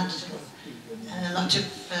who had a lot of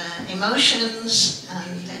emotions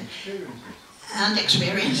and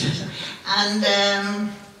experience, and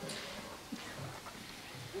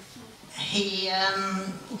he.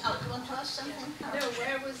 Oh, do you want to ask something? No,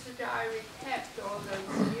 where was the diary kept all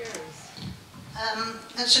those years?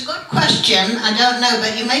 That's a good question. I don't know,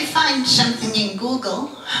 but you may find something in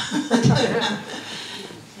Google.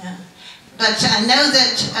 Yeah. But I know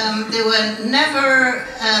that they were never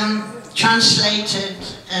translated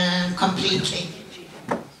completely.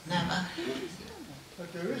 Never.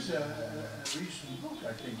 But there is a recent book,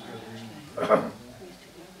 I think, of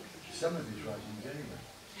some of his writings anyway.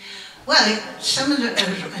 Well, some of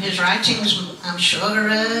his writings, I'm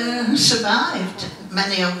sure, survived,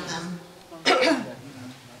 many of them.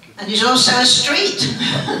 And he's also a street.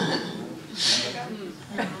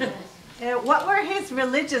 What were his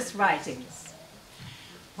religious writings?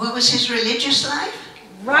 What was his religious life?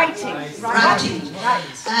 Writings.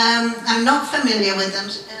 I'm not familiar with them.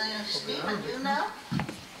 Stephen, do you know?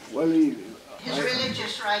 Well, His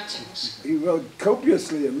religious writings. he wrote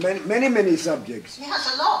copiously on many subjects. He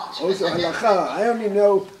has a lot. Also halakha. I only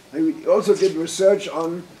know he also did research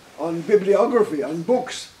on bibliography, on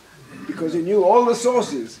books, because he knew all the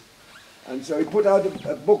sources. And so he put out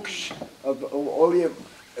a book of only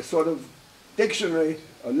a sort of dictionary,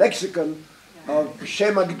 a lexicon of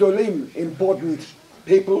Shem HaGdolim, important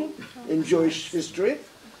people in Jewish history,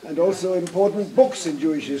 and also important books in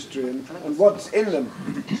Jewish history and what's in them.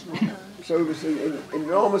 So it was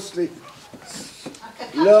enormously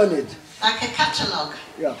learned. Like a catalogue.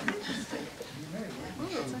 Yeah.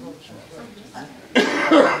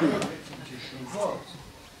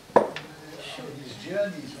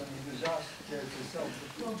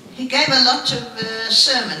 He gave a lot of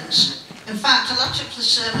sermons. In fact, a lot of the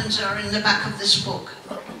sermons are in the back of this book,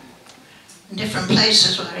 in different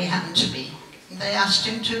places where he happened to be. And they asked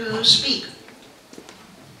him to speak.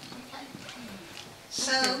 Okay.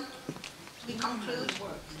 So, we conclude.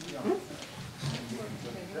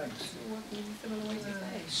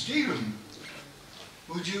 Stephen,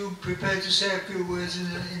 would you prepare to say a few words in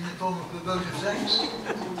the form of a vote of thanks?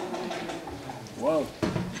 Wow.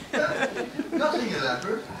 Nothing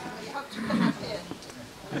elaborate. You have to come up here.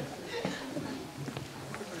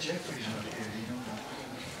 Jeffrey's not here, you know.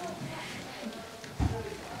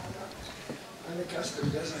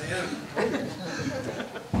 Unaccustomed as I am.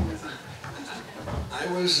 I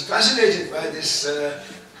was fascinated by this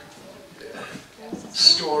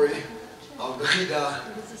story of the Hida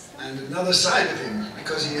and another side of him,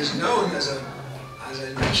 because he is known as I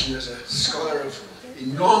mentioned, as a scholar of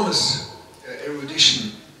enormous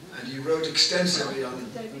erudition, and he wrote extensively on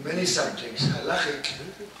many subjects, halachic,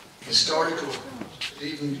 historical,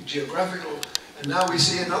 even geographical, and now we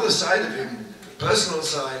see another side of him, the personal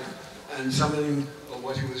side, and something of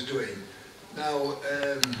what he was doing. Now,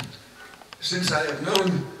 since I have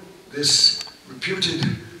known this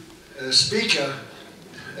reputed speaker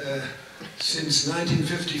since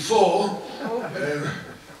 1954,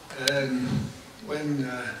 when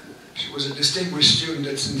she was a distinguished student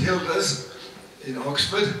at St. Hilda's in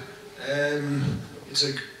Oxford, it's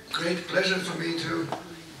a great pleasure for me to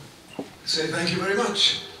say thank you very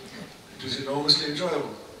much. It was enormously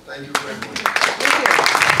enjoyable. Thank you very much.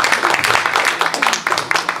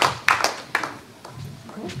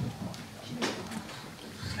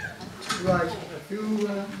 Right, a few...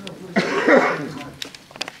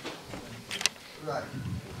 right,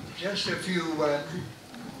 just a few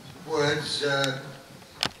words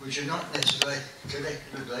which are not necessarily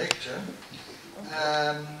connected with the lecture.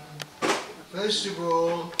 First of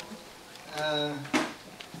all,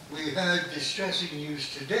 we heard distressing news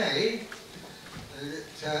today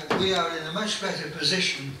that we are in a much better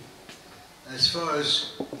position as far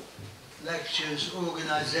as lectures,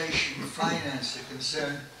 organisation, finance are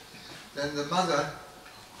concerned than the Mother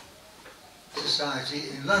Society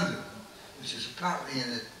in London, which is apparently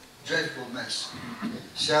in a dreadful mess.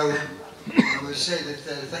 So I would say that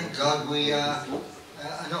thank God we are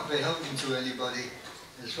not beholden to anybody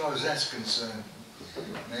as far as that's concerned.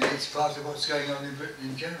 Maybe it's part of what's going on in Britain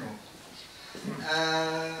in general.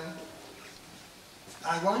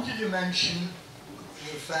 I wanted to mention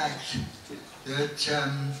the fact that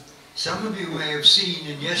some of you may have seen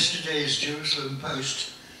in yesterday's Jerusalem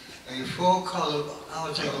Post a 4-column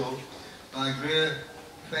article by Greer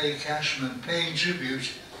Faye Cashman paying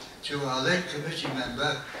tribute to our late committee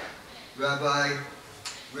member, Rabbi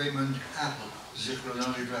Raymond Apple,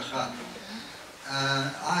 Zichrono Livracha.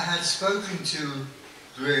 I had spoken to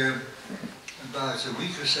Greer about a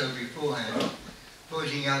week or so beforehand,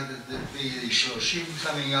 pointing out that there'd be the Shloshim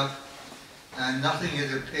coming up, and nothing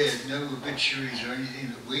had appeared, no obituaries or anything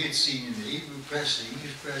that we had seen in the Hebrew press, the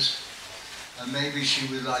English press, and maybe she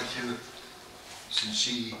would like to, since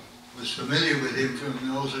she was familiar with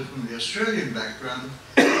him also from the Australian background,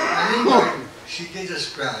 and anyway, she did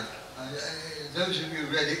us proud. Those of you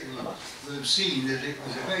who read it will have seen that it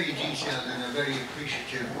was a very detailed and a very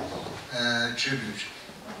appreciative tribute.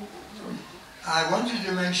 I wanted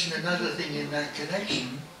to mention another thing in that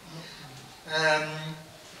connection.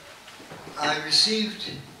 I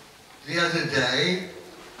received the other day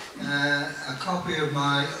a copy of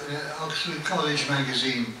my Oxford College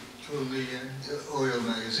magazine called the Oil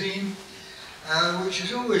magazine, which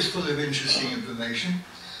is always full of interesting information.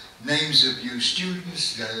 Names of new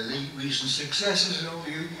students, their recent successes, and all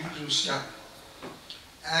the usual stuff.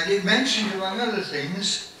 And it mentioned, among other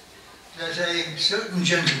things, that a certain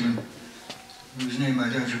gentleman, whose name I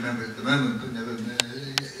don't remember at the moment, but never,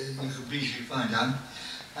 you could easily find out,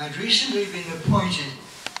 had recently been appointed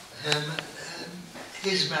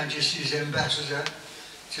His Majesty's ambassador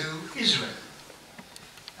to Israel.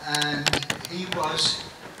 And he was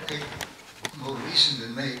more recent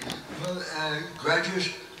than me,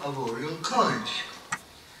 graduate of Oriel College,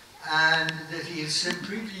 and that he had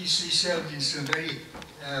previously served in some very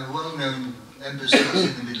well-known embassies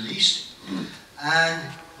in the Middle East, and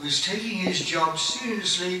was taking his job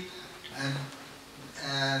seriously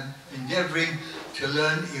and endeavouring to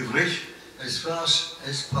learn Ivrit as fast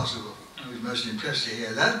as possible. I was most impressed to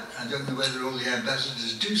hear that. I don't know whether all the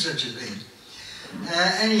ambassadors do such a thing.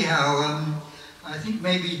 Anyhow, I think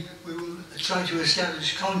maybe we will try to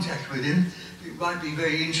establish contact with him. It might be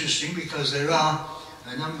very interesting because there are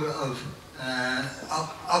a number of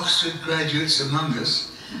Oxford graduates among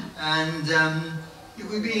us, and it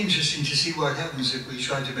would be interesting to see what happens if we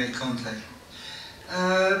try to make contact.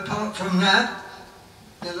 Apart from that,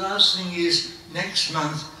 the last thing is next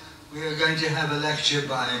month we are going to have a lecture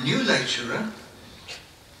by a new lecturer.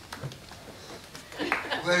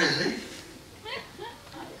 Where is he?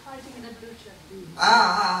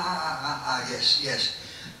 Yes.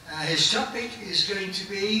 His topic is going to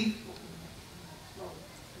be...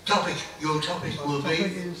 Your topic will be...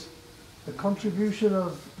 is the contribution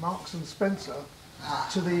of Marks and Spencer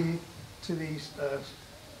to the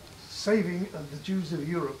saving of the Jews of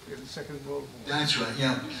Europe in the Second World War. That's right,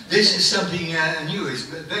 yeah. This is something new. It's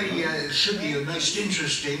very, should be a most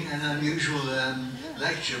interesting and unusual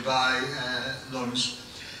lecture by Lawrence.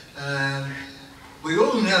 We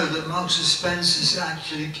all know that Marks and Spencer's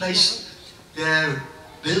actually placed their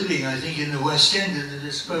building, I think, in the West End at the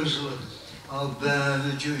disposal of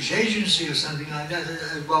the Jewish Agency or something like that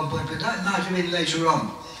at one point, but that might have been later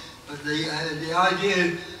on. But the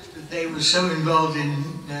idea that they were so involved in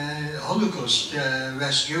Holocaust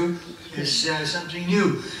rescue is something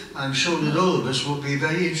new. I'm sure that all of us will be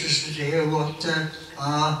very interested to hear what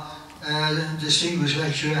our distinguished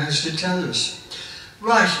lecturer has to tell us.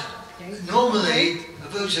 Right, normally a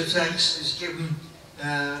vote of thanks is given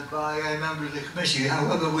by a member of the committee.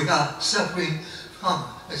 However, we are suffering from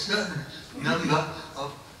a certain number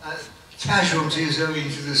of casualties owing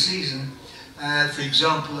to the season. For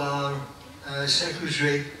example, our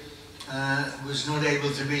secretary was not able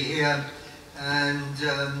to be here, and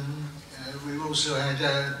we also had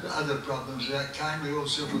other problems of that kind. We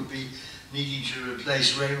also would be needing to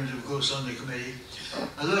replace Raymond, of course, on the committee.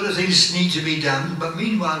 A lot of things need to be done, but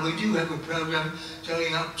meanwhile we do have a program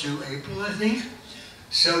going up to April, I think.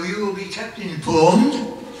 So you will be kept informed,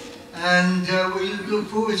 and we look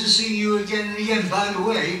forward to seeing you again and again. By the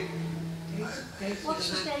way, what's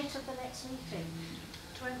the date of the next meeting?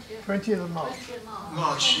 20th of March.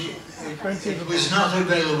 March. It was not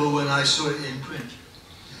available when I saw it in print.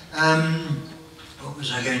 What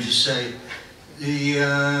was I going to say?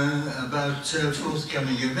 About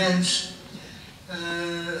forthcoming events.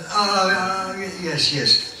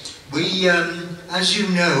 Yes. We, as you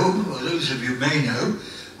know, or those of you may know,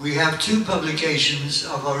 we have two publications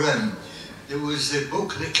of our own. There was the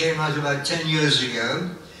book that came out about 10 years ago,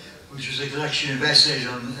 which was a collection of essays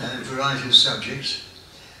on a variety of subjects,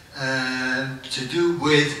 to do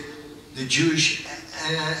with the Jewish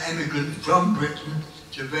emigrant from Britain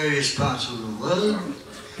to various parts of the world.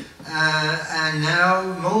 and now,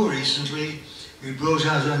 more recently, we brought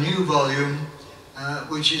out a new volume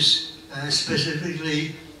which is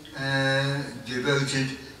specifically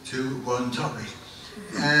devoted to one topic.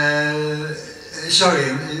 Sorry,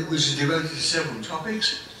 it was devoted to several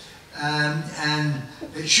topics, and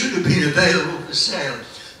it should have been available for sale.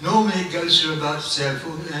 Normally it goes for about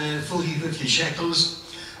 40-50 shekels.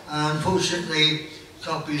 Unfortunately,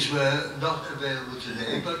 copies were not available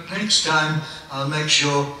today, but next time I'll make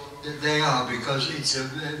sure that they are, because it's a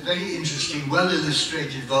very interesting,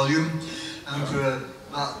 well-illustrated volume, and for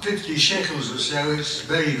about 50 shekels or so, it's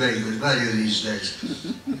very, very good value these days.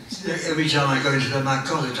 Every time I go into the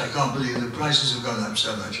Makkolet, I can't believe the prices have gone up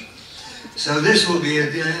so much. So this will be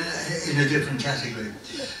in a different category.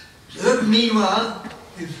 Meanwhile,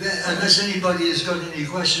 unless anybody has got any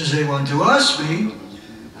questions they want to ask me,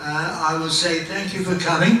 I will say thank you for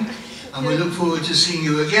coming, and we look forward to seeing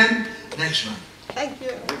you again next month. Thank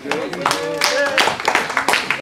you.